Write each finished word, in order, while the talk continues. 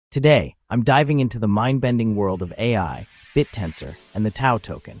Today, I'm diving into the mind-bending world of AI, Bittensor, and the TAO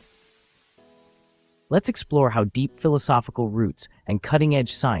token. Let's explore how deep philosophical roots and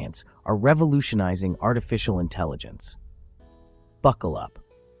cutting-edge science are revolutionizing artificial intelligence. Buckle up.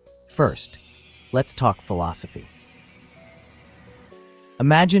 First, let's talk philosophy.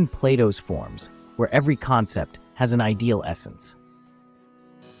 Imagine Plato's forms, where every concept has an ideal essence.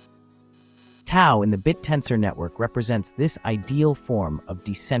 TAO in the Bittensor network represents this ideal form of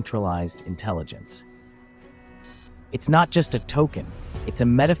decentralized intelligence. It's not just a token, it's a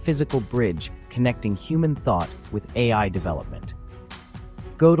metaphysical bridge connecting human thought with AI development.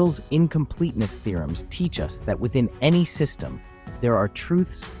 Gödel's incompleteness theorems teach us that within any system, there are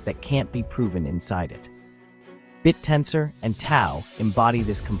truths that can't be proven inside it. Bittensor and TAO embody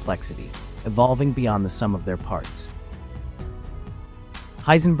this complexity, evolving beyond the sum of their parts.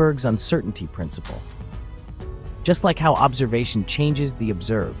 Heisenberg's uncertainty principle. Just like how observation changes the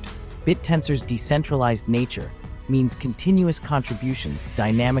observed, Bittensor's decentralized nature means continuous contributions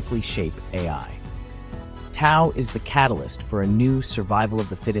dynamically shape AI. TAO is the catalyst for a new survival of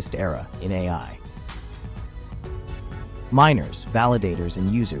the fittest era in AI. Miners, validators,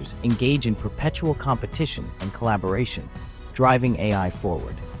 and users engage in perpetual competition and collaboration, driving AI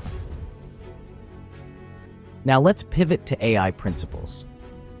forward. Now let's pivot to AI principles.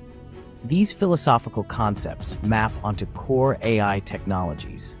 These philosophical concepts map onto core AI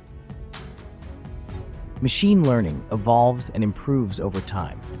technologies. Machine learning evolves and improves over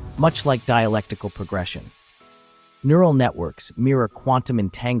time, much like dialectical progression. Neural networks mirror quantum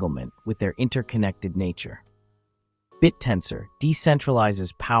entanglement with their interconnected nature. Bittensor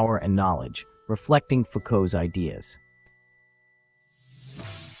decentralizes power and knowledge, reflecting Foucault's ideas.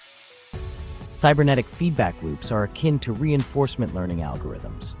 Cybernetic feedback loops are akin to reinforcement learning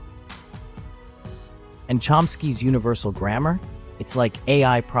algorithms. And Chomsky's universal grammar? It's like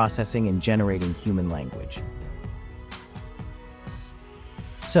AI processing and generating human language.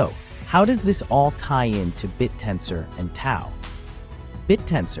 So, how does this all tie into Bittensor and TAO?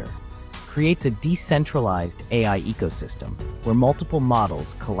 Bittensor creates a decentralized AI ecosystem where multiple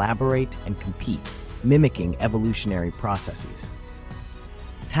models collaborate and compete, mimicking evolutionary processes.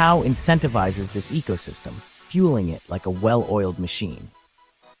 TAO incentivizes this ecosystem, fueling it like a well-oiled machine.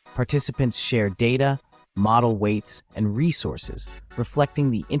 Participants share data, model weights, and resources,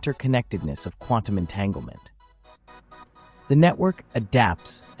 reflecting the interconnectedness of quantum entanglement. The network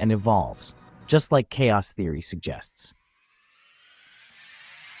adapts and evolves, just like chaos theory suggests.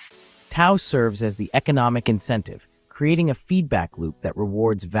 TAO serves as the economic incentive, creating a feedback loop that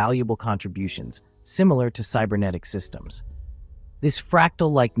rewards valuable contributions, similar to cybernetic systems. This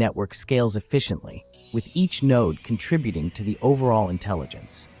fractal-like network scales efficiently, with each node contributing to the overall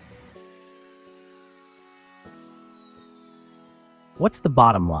intelligence. What's the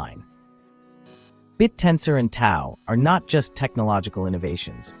bottom line? Bittensor and TAO are not just technological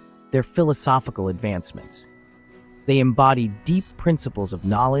innovations, they're philosophical advancements. They embody deep principles of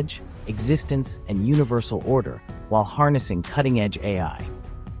knowledge, existence, and universal order while harnessing cutting-edge AI.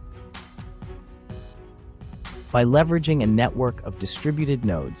 By leveraging a network of distributed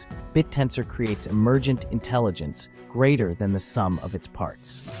nodes, Bittensor creates emergent intelligence greater than the sum of its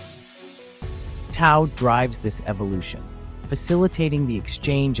parts. TAO drives this evolution, facilitating the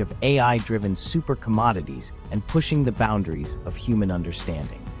exchange of AI-driven supercommodities and pushing the boundaries of human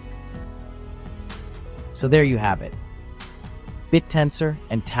understanding. So there you have it. Bittensor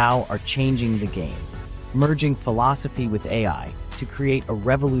and TAO are changing the game, merging philosophy with AI to create a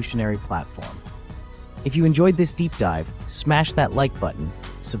revolutionary platform. If you enjoyed this deep dive, smash that like button,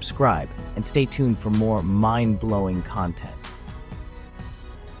 subscribe, and stay tuned for more mind-blowing content.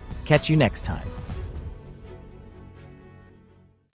 Catch you next time.